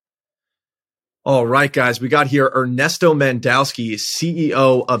All right, guys, we got here Ernesto Mandowsky,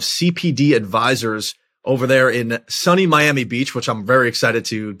 CEO of CPD Advisors over there in sunny Miami Beach, which I'm very excited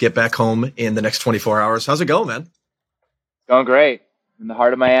to get back home in the next 24 hours. How's it going, man? Going great. In the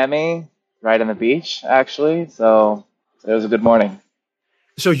heart of Miami, right on the beach, actually. So it was a good morning.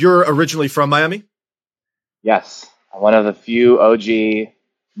 So you're originally from Miami? Yes. I'm one of the few OG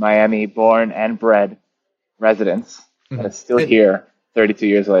Miami born and bred residents that is still here 32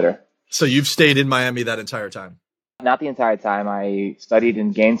 years later. So you've stayed in Miami that entire time? Not the entire time. I studied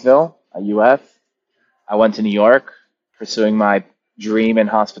in Gainesville at UF. I went to New York pursuing my dream in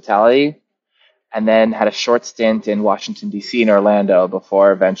hospitality, and then had a short stint in Washington, D.C. and Orlando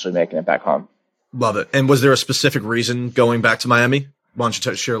before eventually making it back home. Love it. And was there a specific reason going back to Miami? Why don't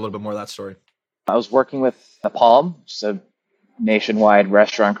you share a little bit more of that story? I was working with The Palm, which is a nationwide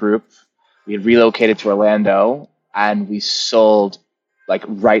restaurant group. We had relocated to Orlando, and we sold like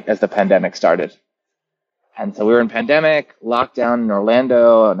right as the pandemic started. And so we were in pandemic, lockdown in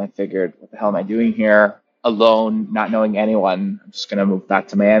Orlando, and I figured, what the hell am I doing here? Alone, not knowing anyone. I'm just going to move back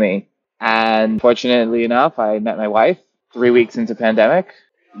to Miami. And fortunately enough, I met my wife 3 weeks into pandemic.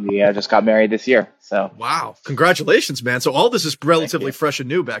 We just got married this year. So wow, congratulations, man. So all this is relatively fresh and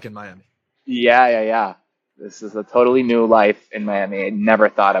new back in Miami. Yeah. This is a totally new life in Miami I never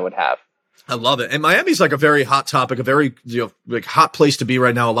thought I would have. I love it. And Miami's like a very hot topic, a very like hot place to be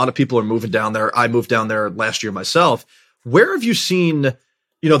right now. A lot of people are moving down there. I moved down there last year myself. Where have you seen,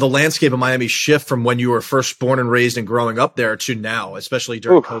 the landscape of Miami shift from when you were first born and raised and growing up there to now, especially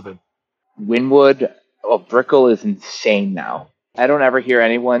during COVID? Wynwood, Brickell is insane now. I don't ever hear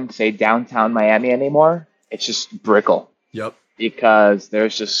anyone say downtown Miami anymore. It's just Brickell. Yep. Because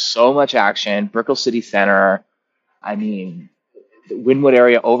there's just so much action. Brickell City Center. I mean, the Wynwood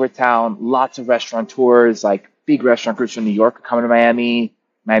area, Overtown, lots of restaurateurs, like big restaurant groups from New York are coming to Miami,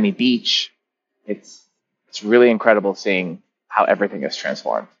 Miami Beach. It's really incredible seeing how everything has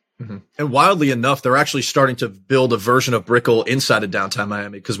transformed. Mm-hmm. And wildly enough, they're actually starting to build a version of Brickell inside of downtown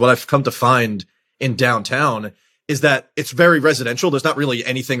Miami. Because what I've come to find in downtown is that it's very residential. There's not really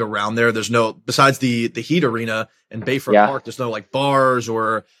anything around there. There's no, besides the Heat Arena and Bayfront Park, there's no like bars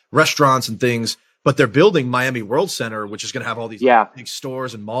or restaurants and things. But they're building Miami World Center, which is going to have all these big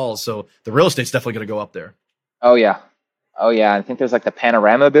stores and malls. So the real estate's definitely going to go up there. Oh, yeah. I think there's like the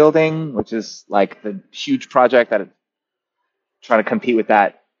Panorama building, which is like the huge project that trying to compete with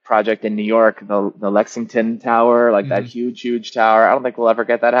that project in New York, the Lexington Tower, like that huge tower. I don't think we'll ever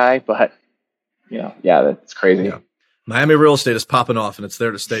get that high, but that's crazy. Yeah. Miami real estate is popping off, and it's there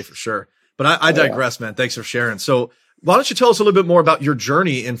to stay for sure. But I digress, man. Thanks for sharing. So why don't you tell us a little bit more about your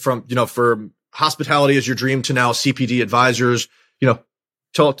journey from hospitality as your dream to now CPD Advisors?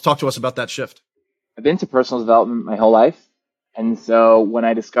 Talk to us about that shift. I've been to personal development my whole life. And so when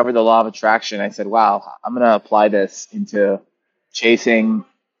I discovered the law of attraction, I said, wow, I'm going to apply this into chasing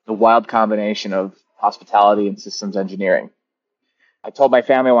the wild combination of hospitality and systems engineering. I told my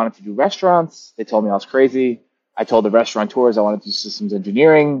family I wanted to do restaurants. They told me I was crazy. I told the restaurateurs I wanted to do systems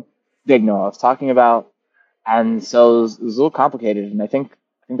engineering. They didn't know what I was talking about. And so it was a little complicated. And I think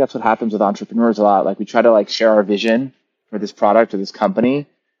that's what happens with entrepreneurs a lot. Like we try to share our vision for this product or this company.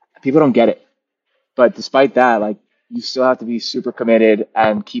 People don't get it. But despite that, you still have to be super committed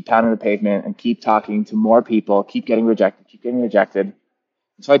and keep pounding the pavement and keep talking to more people, keep getting rejected.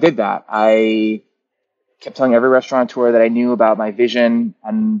 So I did that. I kept telling every restaurateur that I knew about my vision.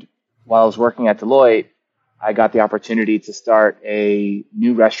 And while I was working at Deloitte, I got the opportunity to start a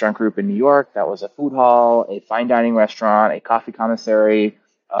new restaurant group in New York that was a food hall, a fine dining restaurant, a coffee commissary,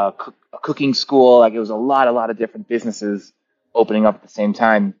 a cooking school. It was a lot of different businesses opening up at the same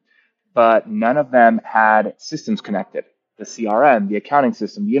time. But none of them had systems connected. The CRM, the accounting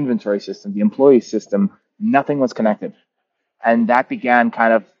system, the inventory system, the employee system, nothing was connected. And that began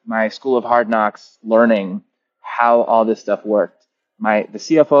kind of my school of hard knocks learning how all this stuff worked. The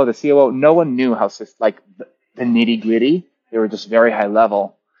CFO, the COO, no one knew how, the nitty gritty. They were just very high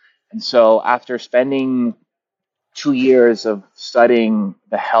level. And so after spending 2 years of studying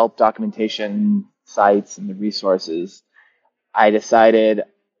the help documentation sites and the resources, I decided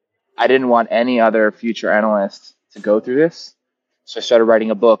I didn't want any other future analyst to go through this. So I started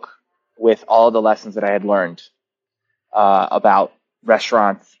writing a book with all the lessons that I had learned about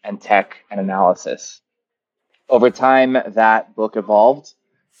restaurants and tech and analysis. Over time, that book evolved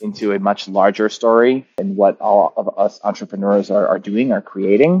into a much larger story and what all of us entrepreneurs are doing, are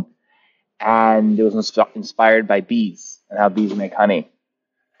creating. And it was inspired by bees and how bees make honey.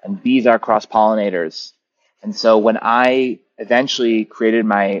 And bees are cross-pollinators. And so when I eventually created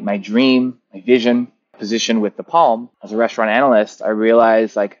my dream, my vision, position with The Palm as a restaurant analyst, I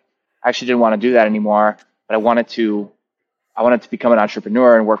realized I actually didn't want to do that anymore, but I wanted to become an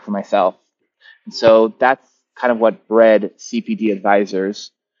entrepreneur and work for myself. And so that's kind of what bred CPD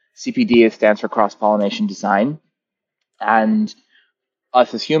Advisors. CPD stands for Cross Pollination Design. And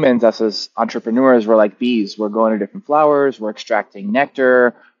us as humans, us as entrepreneurs, we're like bees. We're going to different flowers, we're extracting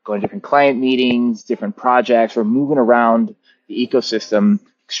nectar, going to different client meetings, different projects. We're moving around the ecosystem,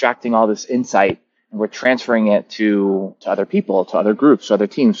 extracting all this insight, and we're transferring it to other people, to other groups, to other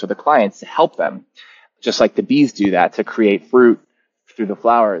teams, to other clients to help them, just like the bees do that to create fruit through the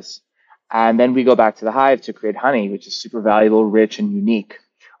flowers. And then we go back to the hive to create honey, which is super valuable, rich, and unique.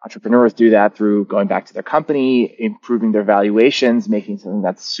 Entrepreneurs do that through going back to their company, improving their valuations, making something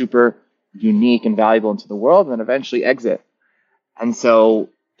that's super unique and valuable into the world, and then eventually exit. And so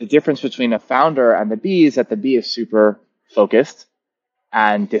the difference between a founder and the bee is that the bee is super focused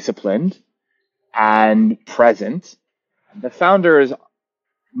and disciplined and present. The founder is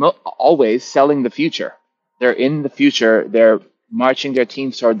always selling the future. They're in the future. They're marching their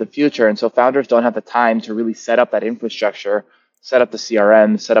teams toward the future. And so founders don't have the time to really set up that infrastructure, set up the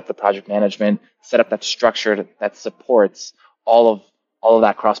CRM, set up the project management, set up that structure that supports all of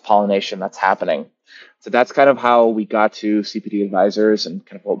that cross-pollination that's happening. So that's kind of how we got to CPD Advisors and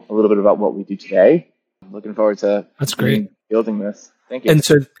kind of a little bit about what we do today. I'm looking forward to that's great building this. Thank you.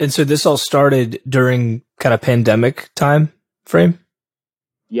 And so this all started during kind of pandemic time frame?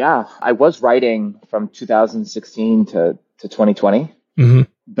 Yeah, I was writing from 2016 to 2020,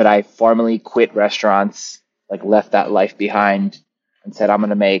 but I formally quit restaurants, like left that life behind and said, I'm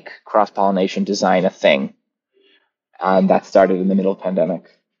going to make cross-pollination design a thing. And that started in the middle of pandemic.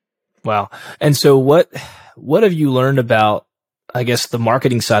 Wow. And so what have you learned about, I guess, the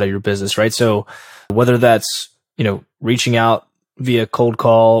marketing side of your business, right? So whether that's, reaching out via cold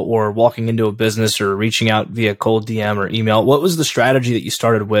call or walking into a business or reaching out via cold DM or email, what was the strategy that you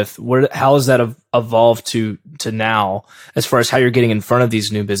started with? How has that evolved to now as far as how you're getting in front of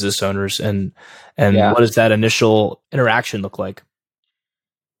these new business owners and what does that initial interaction look like?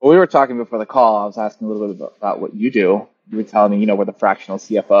 Well, we were talking before the call. I was asking a little bit about what you do. You were telling me, we're the fractional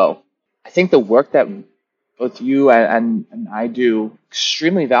CFO. I think the work that both you and I do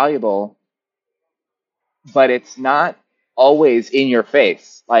extremely valuable, but it's not always in your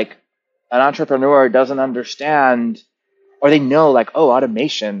face. Like an entrepreneur doesn't understand, or they know like, oh,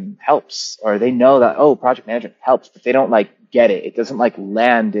 automation helps, or they know that, oh, project management helps, but they don't like get it. It doesn't like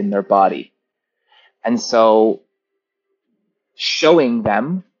land in their body. And so showing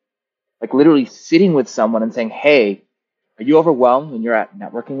them, like literally sitting with someone and saying, hey, are you overwhelmed when you're at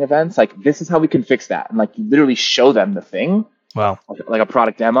networking events? Like, this is how we can fix that. And like, you literally show them the thing. Wow. Like a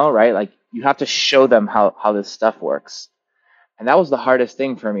product demo, right? Like you have to show them how this stuff works. And that was the hardest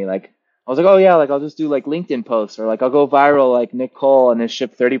thing for me. Like, I was like, oh yeah, like I'll just do like LinkedIn posts or like I'll go viral like Nick Cole and his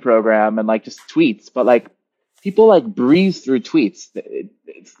Ship 30 program and like just tweets. But like people like breeze through tweets.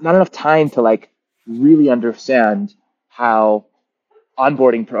 It's not enough time to like really understand how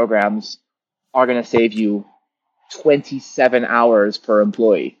onboarding programs are going to save you 27 hours per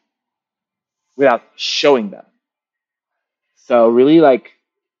employee without showing them. So really like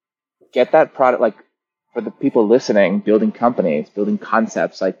get that product, like for the people listening, building companies, building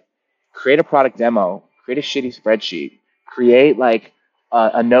concepts, like create a product demo, create a shitty spreadsheet, create like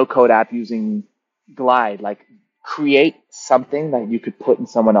a no-code app using Glide, like create something that you could put in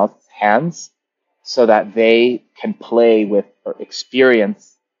someone else's hands so that they can play with or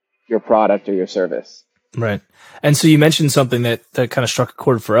experience your product or your service. Right. And so you mentioned something that kind of struck a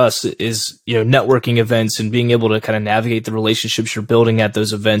chord for us is, networking events and being able to kind of navigate the relationships you're building at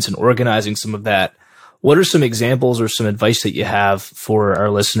those events and organizing some of that. What are some examples or some advice that you have for our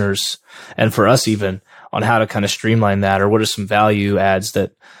listeners and for us even on how to kind of streamline that, or what are some value adds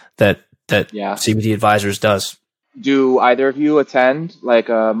that CPD Advisors does? Do either of you attend like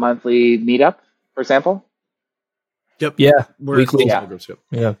a monthly meetup, for example? Yep. Yeah. Weekly.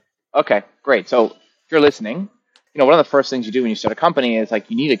 Yeah. Okay, great. So if you're listening, one of the first things you do when you start a company is like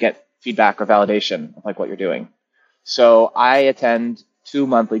you need to get feedback or validation of like what you're doing. So I attend 2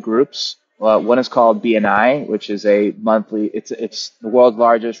 monthly groups. One is called BNI, which is a monthly. It's the world's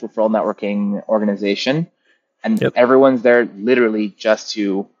largest referral networking organization, and everyone's there literally just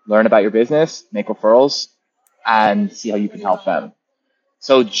to learn about your business, make referrals, and see how you can help them.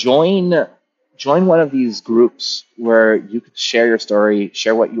 So join one of these groups where you could share your story,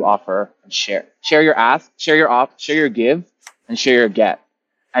 share what you offer, and share your ask, share your give, and share your get,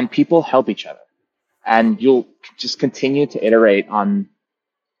 and people help each other, and you'll just continue to iterate on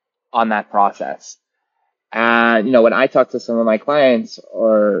that process. And, when I talk to some of my clients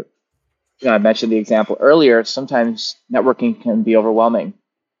or, I mentioned the example earlier, sometimes networking can be overwhelming.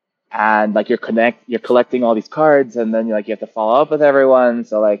 and like you're collecting all these cards, and then you have to follow up with everyone.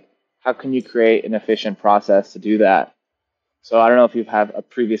 So like, how can you create an efficient process to do that? So I don't know if you've had a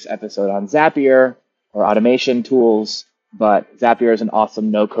previous episode on Zapier or automation tools, but Zapier is an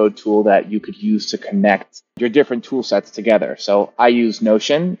awesome no-code tool that you could use to connect your different tool sets together. So I use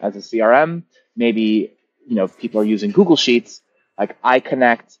Notion as a CRM. Maybe, people are using Google Sheets. Like, I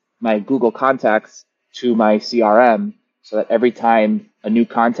connect my Google contacts to my CRM so that every time a new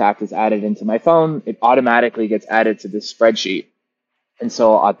contact is added into my phone, it automatically gets added to this spreadsheet. And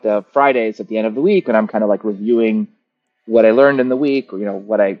so at the Fridays at the end of the week, when I'm kind of like reviewing what I learned in the week, or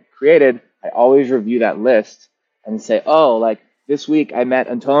what I created, I always review that list and say, oh, like this week I met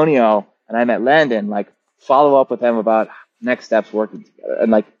Antonio and I met Landon, like follow up with them about next steps working together,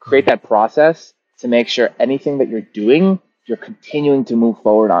 and like create that process to make sure anything that you're doing, you're continuing to move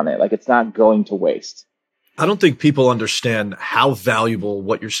forward on it. Like, it's not going to waste. I don't think people understand how valuable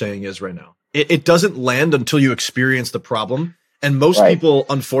what you're saying is right now. It doesn't land until you experience the problem. And most people,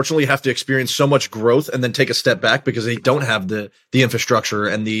 unfortunately, have to experience so much growth and then take a step back because they don't have the infrastructure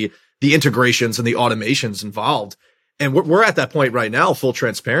and the integrations and the automations involved. And we're at that point right now, full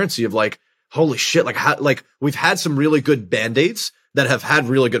transparency, of like, holy shit, like we've had some really good Band-Aids that have had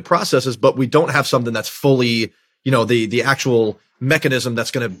really good processes, but we don't have something that's fully, the actual mechanism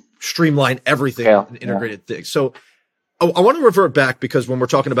that's going to streamline everything and integrated things. So I want to revert back, because when we're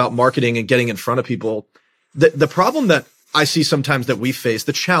talking about marketing and getting in front of people, the problem that I see sometimes that we face,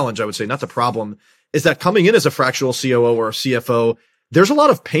 the challenge, I would say, not the problem, is that coming in as a fractional COO or a CFO, there's a lot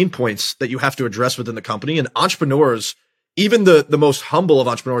of pain points that you have to address within the company. And entrepreneurs, even the most humble of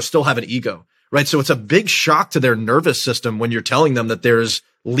entrepreneurs, still have an ego, right? So it's a big shock to their nervous system when you're telling them that there's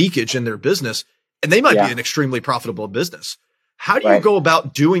leakage in their business, and they might be an extremely profitable business. How do you go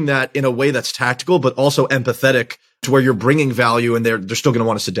about doing that in a way that's tactical, but also empathetic, to where you're bringing value and they're still going to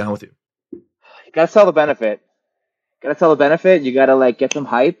want to sit down with you? You got to sell the benefit. You got to like get some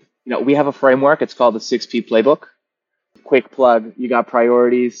hype. We have a framework. It's called the 6P playbook. Quick plug. You got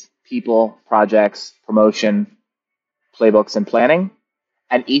priorities, people, projects, promotion, playbooks, and planning.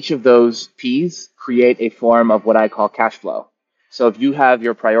 And each of those P's create a form of what I call cash flow. So if you have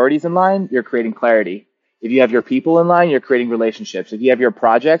your priorities in line, you're creating clarity. If you have your people in line, you're creating relationships. If you have your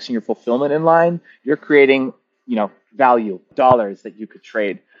projects and your fulfillment in line, you're creating, value, dollars that you could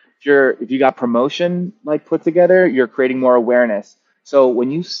trade. If you got promotion like put together, you're creating more awareness. So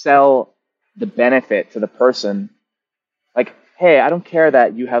when you sell the benefit to the person, like, hey, I don't care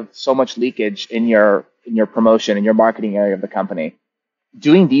that you have so much leakage in your promotion, in your marketing area of the company.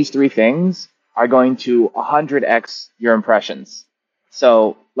 Doing these three things are going to 100x your impressions.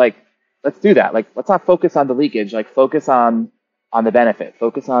 So like, let's do that. Like, let's not focus on the leakage, like focus on the benefit,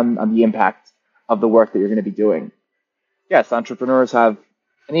 focus on the impact of the work that you're going to be doing. Yes, entrepreneurs have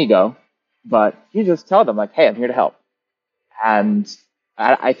an ego, but you just tell them like, hey, I'm here to help. And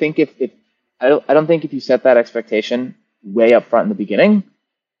I think I don't think if you set that expectation way up front in the beginning,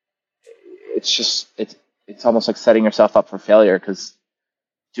 it's almost like setting yourself up for failure, because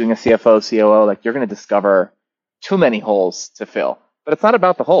doing a CFO, COO, like, you're going to discover too many holes to fill. But it's not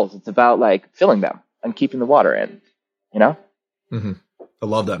about the holes. It's about like filling them and keeping the water in, Mm-hmm. I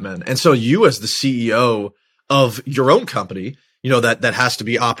love that, man. And so you, as the CEO of your own company, that has to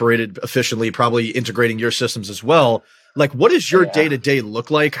be operated efficiently, probably integrating your systems as well. Like, what does your day-to-day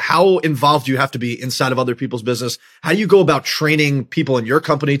look like? How involved do you have to be inside of other people's business? How do you go about training people in your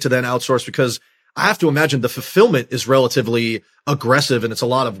company to then outsource? Because I have to imagine the fulfillment is relatively aggressive and it's a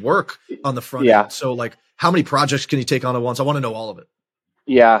lot of work on the front end. So like, how many projects can you take on at once? I want to know all of it.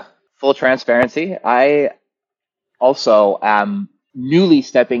 Yeah. Full transparency. I also am newly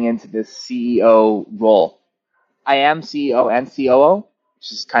stepping into this CEO role. I am CEO and COO,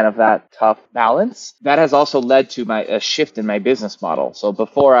 which is kind of that tough balance. That has also led to a shift in my business model. So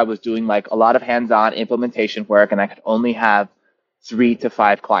before, I was doing like a lot of hands-on implementation work, and I could only have 3 to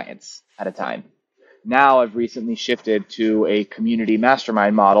 5 clients at a time. Now I've recently shifted to a community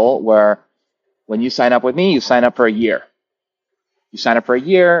mastermind model where when you sign up with me, you sign up for a year. You sign up for a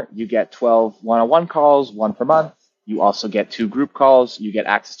year, you get 12 one-on-one calls, 1 per month. You also get 2 group calls. You get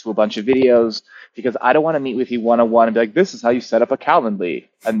access to a bunch of videos, because I don't want to meet with you one-on-one and be like, this is how you set up a Calendly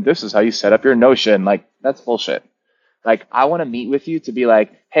and this is how you set up your Notion. Like, that's bullshit. Like, I want to meet with you to be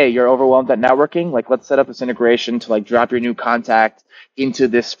like, hey, you're overwhelmed at networking. Like, let's set up this integration to like drop your new contact into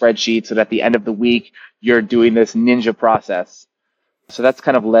this spreadsheet so that at the end of the week, you're doing this ninja process. So that's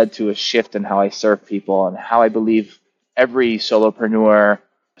kind of led to a shift in how I serve people and how I believe every solopreneur,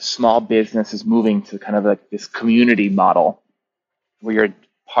 small business is moving to kind of like this community model where you're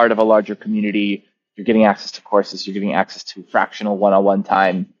part of a larger community. You're getting access to courses. You're getting access to fractional one-on-one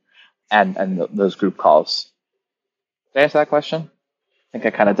time. and those group calls. Did I answer that question? I think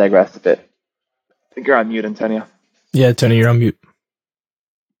I kind of digressed a bit. I think you're on mute, Antonio. Yeah, Tony, you're on mute.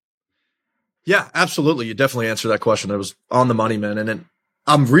 Yeah, absolutely. You definitely answered that question. It was on the money, man. And then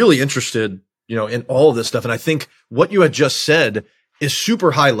I'm really interested, in all of this stuff. And I think what you had just said is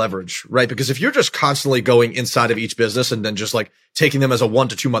super high leverage, right? Because if you're just constantly going inside of each business and then just like taking them as a 1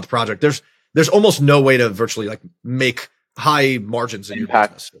 to 2 month project, there's almost no way to virtually like make high margins in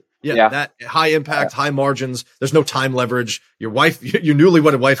Impact. your business. Yeah, that high impact, high margins. There's no time leverage. Your wife, your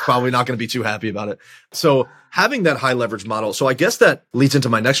newlywed wife's probably not going to be too happy about it. So having that high leverage model. So I guess that leads into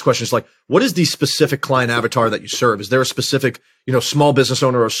my next question is like, what is the specific client avatar that you serve? Is there a specific, small business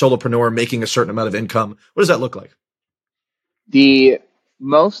owner or solopreneur making a certain amount of income? What does that look like? The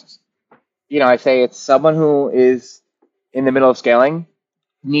most, I say it's someone who is in the middle of scaling,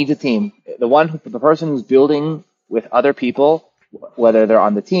 needs a team. The person who's building with other people, whether they're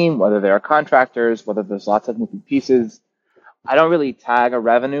on the team, whether they're contractors, whether there's lots of moving pieces. I don't really tag a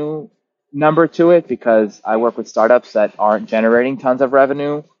revenue number to it because I work with startups that aren't generating tons of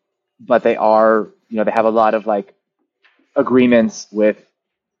revenue, but they are, they have a lot of like agreements with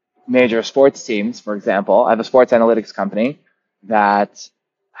major sports teams. For example, I have a sports analytics company that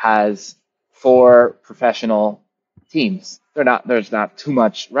has 4 professional teams. There's not too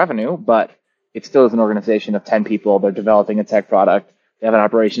much revenue, but it still is an organization of 10 people. They're developing a tech product. They have an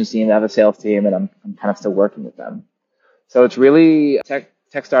operations team. They have a sales team, and I'm kind of still working with them. So it's really tech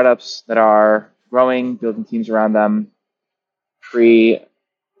startups that are growing, building teams around them, pre-seed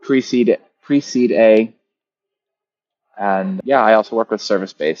A. And yeah, I also work with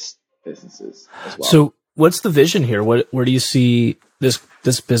service-based businesses as well. So what's the vision here? Where do you see this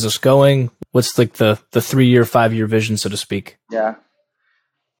business going? What's like the 3-year, 5-year vision, so to speak? Yeah.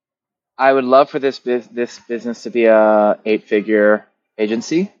 I would love for this business to be a 8-figure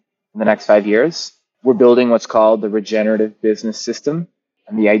agency in the next 5 years. We're building what's called the regenerative business system.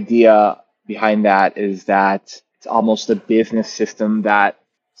 And the idea behind that is that it's almost a business system that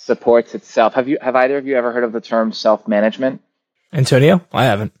supports itself. Have either of you ever heard of the term self-management? Antonio? I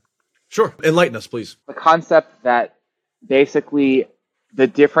haven't. Sure. Enlighten us, please. The concept that basically the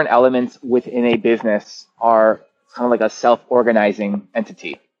different elements within a business are kind of like a self-organizing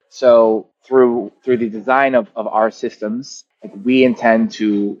entity. So through the design of our systems, we intend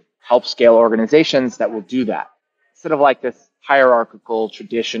to help scale organizations that will do that. Instead of like this hierarchical,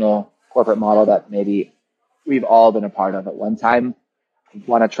 traditional corporate model that maybe we've all been a part of at one time, we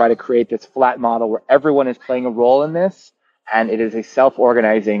want to try to create this flat model where everyone is playing a role in this, and it is a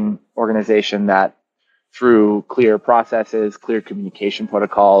self-organizing organization that through clear processes, clear communication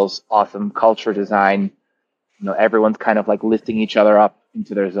protocols, awesome culture design, everyone's kind of like lifting each other up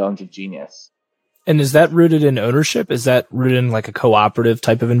into their zones of genius. And is that rooted in ownership? Is that rooted in like a cooperative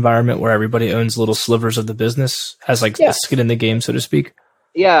type of environment where everybody owns little slivers of the business, has like the skin in the game, so to speak?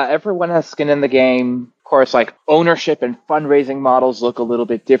 Yeah, everyone has skin in the game. Of course, like ownership and fundraising models look a little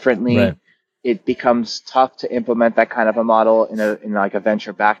bit differently. Right. It becomes tough to implement that kind of a model in like a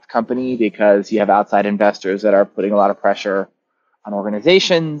venture-backed company because you have outside investors that are putting a lot of pressure on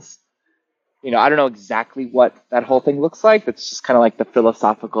organizations. I don't know exactly what that whole thing looks like. It's just kind of like the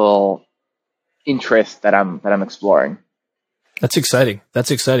philosophical interest that I'm exploring. That's exciting.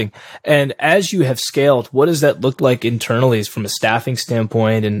 And as you have scaled, what does that look like internally from a staffing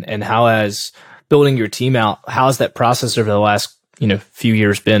standpoint, and how has building your team out, how has that process over the last, few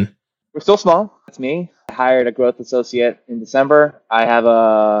years been? We're still small. That's me. I hired a growth associate in December. I have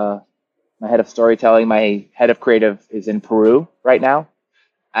my head of storytelling, my head of creative is in Peru right now.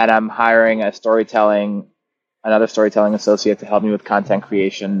 And I'm hiring another storytelling associate to help me with content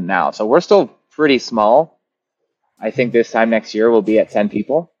creation now. So we're still pretty small. I think this time next year we'll be at 10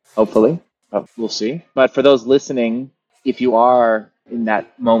 people, hopefully. But we'll see. But for those listening, if you are in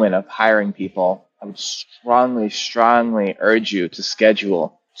that moment of hiring people, I would strongly, strongly urge you to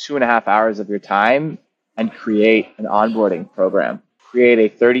schedule 2.5 hours of your time and create an onboarding program. Create a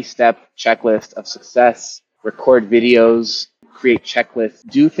 30-step checklist of success, record videos, create checklists,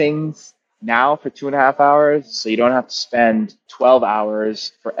 do things now for 2.5 hours so you don't have to spend 12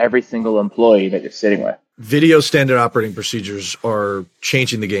 hours for every single employee that you're sitting with. Video standard operating procedures are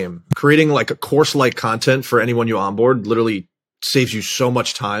changing the game. Creating like a course-like content for anyone you onboard literally saves you so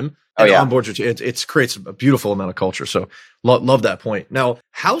much time. And onboards it creates a beautiful amount of culture. So love that point. Now,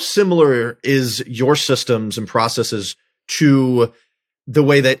 how similar is your systems and processes to the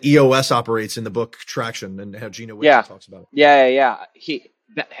way that EOS operates in the book Traction and how Gino Wickman talks about it? Yeah.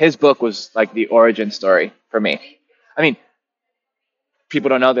 His book was like the origin story for me. I mean, people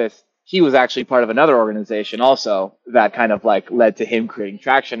don't know this. he was actually part of another organization also that kind of like led to him creating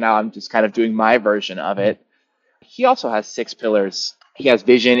Traction. Now I'm just kind of doing my version of it. He also has 6 pillars. He has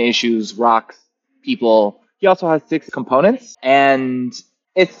vision, issues, rocks, people. He also has 6 components, and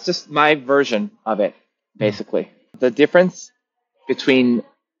it's just my version of it, basically. The difference between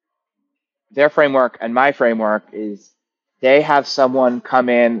their framework and my framework is they have someone come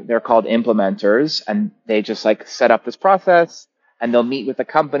in, they're called implementers, and they just like set up this process, and they'll meet with the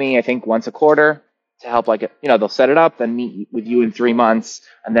company, I think once a quarter to help, like, they'll set it up, then meet with you in 3 months,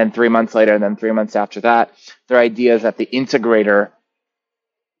 and then 3 months later, and then 3 months after that. Their idea is that the integrator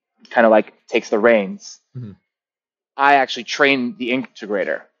kind of like takes the reins. Mm-hmm. I actually train the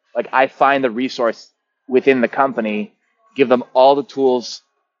integrator. Like, I find the resource within the company, give them all the tools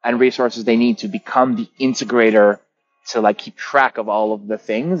and resources they need to become the integrator, to like keep track of all of the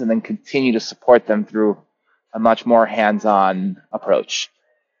things, and then continue to support them through a much more hands-on approach.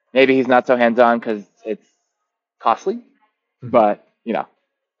 Maybe he's not so hands-on because it's costly, but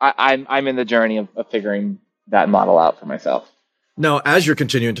I'm in the journey of figuring that model out for myself. Now, as you're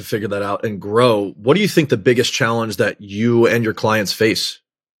continuing to figure that out and grow, what do you think the biggest challenge that you and your clients face?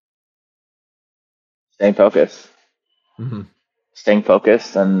 Staying focused. Mm-hmm. Staying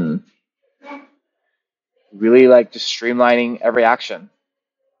focused and really like just streamlining every action.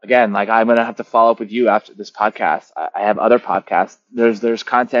 Again, like, I'm going to have to follow up with you after this podcast. I have other podcasts. There's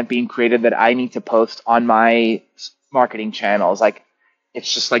content being created that I need to post on my marketing channels. Like,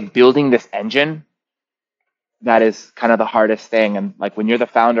 it's just like building this engine that is kind of the hardest thing. And like, when you're the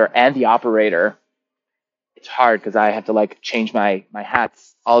founder and the operator, it's hard because I have to like change my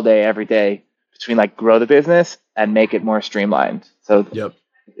hats all day, every day, between like grow the business and make it more streamlined. So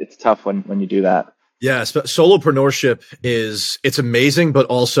It's tough when you do that. Yeah, solopreneurship it's amazing, but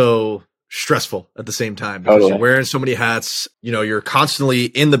also stressful at the same time, because you're wearing so many hats. You're constantly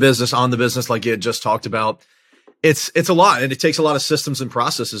in the business, on the business, like you had just talked about. It's a lot, and it takes a lot of systems and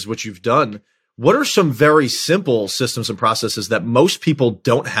processes, which you've done. What are some very simple systems and processes that most people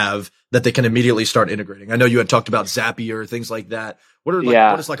don't have that they can immediately start integrating? I know you had talked about Zapier, things like that.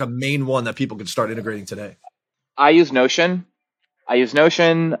 What is like a main one that people can start integrating today? I use Notion. I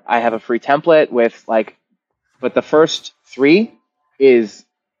have a free template but the first 3 is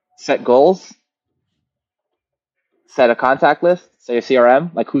set goals, set a contact list, say a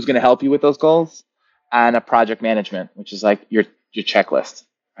CRM, like who's going to help you with those goals, and a project management, which is like your checklist,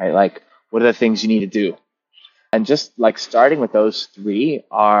 right? Like, what are the things you need to do? And just like starting with those 3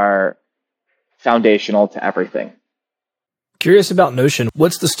 are foundational to everything. Curious about Notion.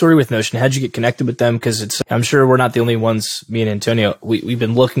 What's the story with Notion? How'd you get connected with them? Because I'm sure we're not the only ones, me and Antonio, we've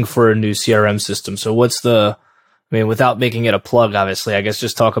been looking for a new CRM system. So without making it a plug, obviously, I guess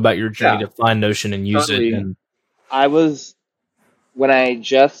just talk about your journey to find Notion and use it. And When I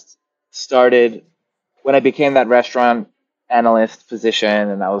became that restaurant analyst position,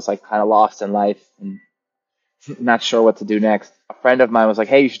 and I was like kind of lost in life and not sure what to do next, a friend of mine was like,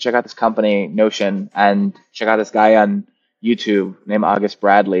 hey, you should check out this company, Notion, and check out this guy on YouTube named August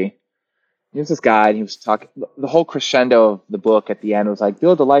Bradley. He was this guy, and he was talking, the whole crescendo of the book at the end was like,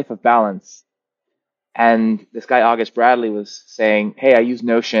 build a life of balance. And this guy, August Bradley, was saying, hey, I use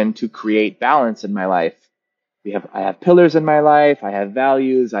Notion to create balance in my life. I have pillars in my life. I have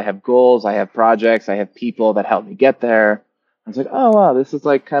values. I have goals. I have projects. I have people that help me get there. I was like, oh, wow, this is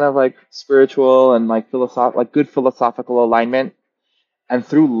like kind of like spiritual and like good philosophical alignment. And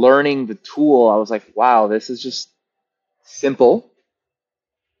through learning the tool, I was like, wow, this is just simple,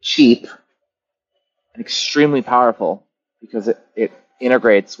 cheap, and extremely powerful, because it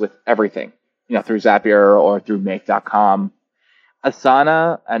integrates with everything, through Zapier or through Make.com.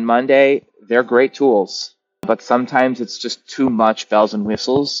 Asana and Monday, they're great tools, but sometimes it's just too much bells and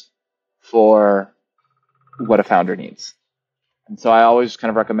whistles for what a founder needs. And so I always kind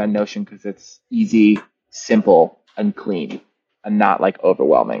of recommend Notion because it's easy, simple, and clean, and not like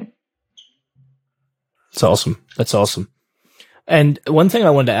overwhelming. That's awesome. And one thing I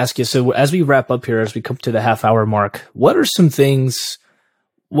wanted to ask you, so as we wrap up here, as we come to the half-hour mark, what are some things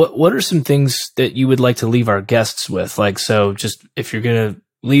that you would like to leave our guests with? Like, so just if you're going to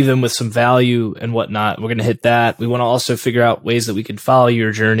leave them with some value and whatnot, we're going to hit that. We want to also figure out ways that we can follow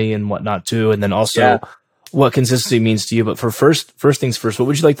your journey and whatnot too. And then also what consistency means to you. But for first things first, what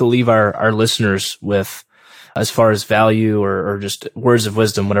would you like to leave our listeners with as far as value or just words of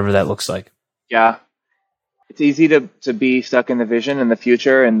wisdom, whatever that looks like? Yeah. It's easy to be stuck in the vision and the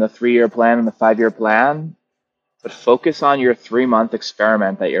future and the 3-year plan and the 5-year plan, but focus on your 3-month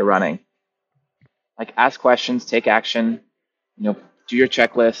experiment that you're running. Like, ask questions, take action, do your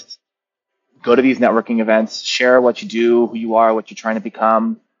checklist, go to these networking events, share what you do, who you are, what you're trying to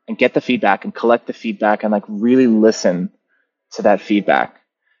become, and get the feedback and collect the feedback and like really listen to that feedback.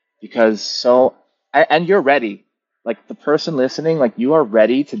 Because and you're ready. Like the person listening, like you are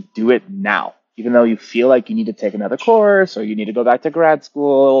ready to do it now, even though you feel like you need to take another course or you need to go back to grad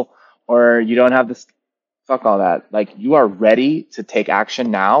school or you don't have this, fuck all that. Like you are ready to take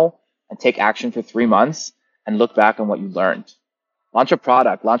action now and take action for 3 months and look back on what you learned. Launch a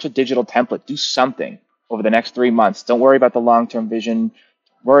product, launch a digital template, do something over the next 3 months. Don't worry about the long-term vision.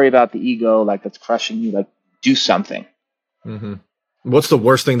 Worry about the ego like that's crushing you. Like do something. Mm-hmm. What's the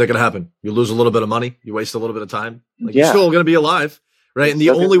worst thing that could happen? You lose a little bit of money. You waste a little bit of time. Like you're still going to be alive, right? And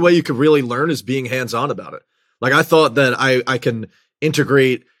the only way you could really learn is being hands-on about it. Like I thought that I can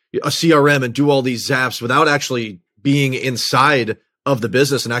integrate a CRM and do all these zaps without actually being inside of the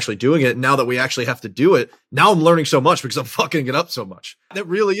business and actually doing it. Now that we actually have to do it, now I'm learning so much because I'm fucking it up so much. That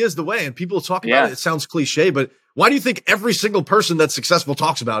really is the way. And people talk about it. It sounds cliche, but why do you think every single person that's successful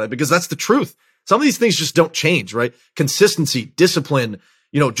talks about it? Because that's the truth. Some of these things just don't change, right? Consistency, discipline,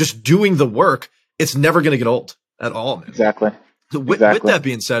 just doing the work. It's never going to get old at all, man. Exactly. So with that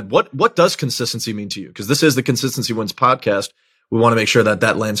being said, what does consistency mean to you? Because this is the Consistency Wins podcast. We want to make sure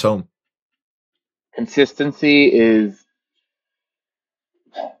that lands home. Consistency is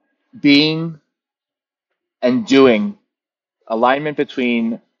being and doing, alignment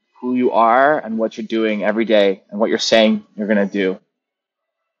between who you are and what you're doing every day and what you're saying you're going to do.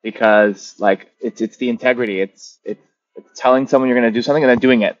 Because like it's the integrity. It's telling someone you're going to do something and then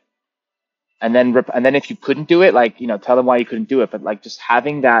doing it. And then if you couldn't do it, like, tell them why you couldn't do it. But like just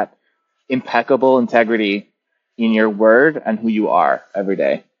having that impeccable integrity in your word and who you are every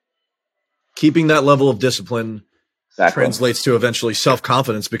day. Keeping that level of discipline translates to eventually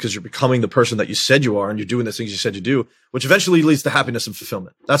self-confidence because you're becoming the person that you said you are and you're doing the things you said you do, which eventually leads to happiness and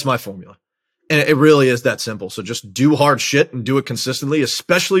fulfillment. That's my formula. And it really is that simple. So just do hard shit and do it consistently,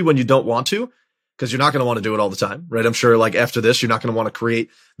 especially when you don't want to, because you're not going to want to do it all the time, right? I'm sure like after this, you're not going to want to create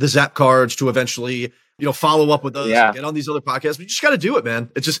the Zap cards to eventually, follow up with those and get on these other podcasts. But you just got to do it, man.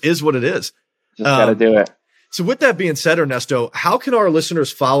 It just is what it is. Just got to do it. So with that being said, Ernesto, how can our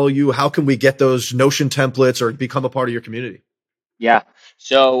listeners follow you? How can we get those Notion templates or become a part of your community? Yeah.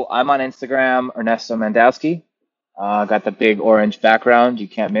 So I'm on Instagram, Ernesto Mandowsky. Got the big orange background. You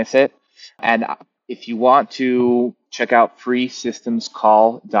can't miss it. And if you want to check out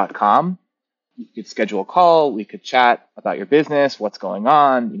freesystemscall.com, you could schedule a call. We could chat about your business, what's going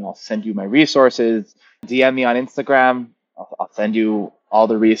on. I'll send you my resources. DM me on Instagram. I'll send you all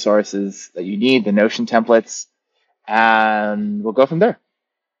the resources that you need, the Notion templates, and we'll go from there.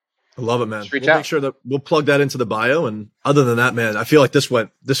 I love it, man. We'll make sure that we'll plug that into the bio. And other than that, man, I feel like this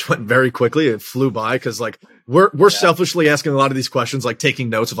went very quickly. It flew by because like we're selfishly asking a lot of these questions, like taking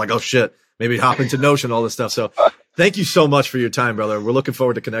notes of like, oh shit, maybe hop into Notion, all this stuff. So thank you so much for your time, brother. We're looking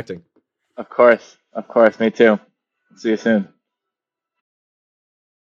forward to connecting. Of course. Me too. See you soon.